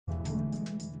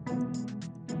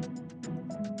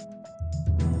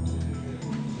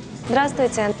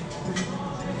Здравствуйте.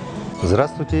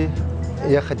 Здравствуйте.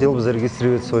 Я хотел бы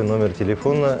зарегистрировать свой номер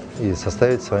телефона и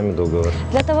составить с вами договор.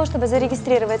 Для того, чтобы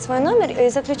зарегистрировать свой номер и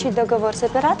заключить договор с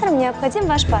оператором, необходим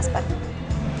ваш паспорт.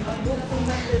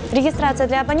 Регистрация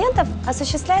для абонентов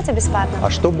осуществляется бесплатно. А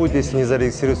что будет, если не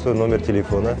зарегистрировать свой номер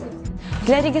телефона?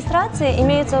 Для регистрации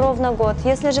имеется ровно год.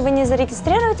 Если же вы не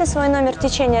зарегистрируете свой номер в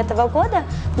течение этого года,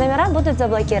 номера будут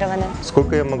заблокированы.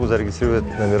 Сколько я могу зарегистрировать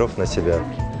номеров на себя?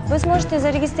 Вы сможете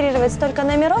зарегистрировать столько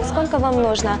номеров, сколько вам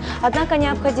нужно. Однако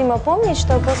необходимо помнить,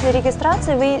 что после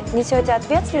регистрации вы несете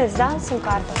ответственность за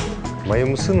сим-карту.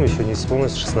 Моему сыну еще не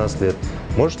исполнилось 16 лет.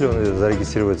 Может ли он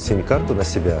зарегистрировать сим-карту на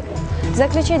себя?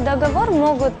 Заключить договор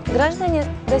могут граждане,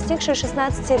 достигшие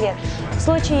 16 лет. В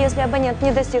случае, если абонент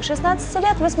не достиг 16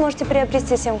 лет, вы сможете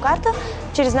приобрести сим-карту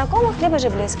через знакомых, либо же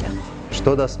близких.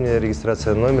 Что даст мне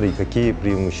регистрация номера и какие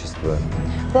преимущества?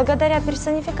 Благодаря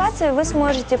персонификации вы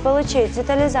сможете получить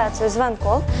детализацию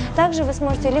звонков. Также вы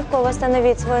сможете легко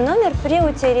восстановить свой номер при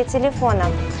утере телефона.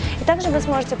 И также вы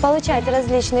сможете получать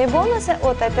различные бонусы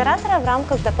от оператора в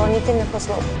рамках дополнительных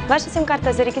услуг. Ваша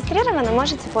сим-карта зарегистрирована,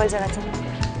 можете пользоваться.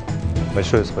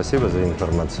 Большое спасибо за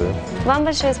информацию. Вам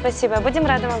большое спасибо. Будем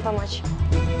рады вам помочь.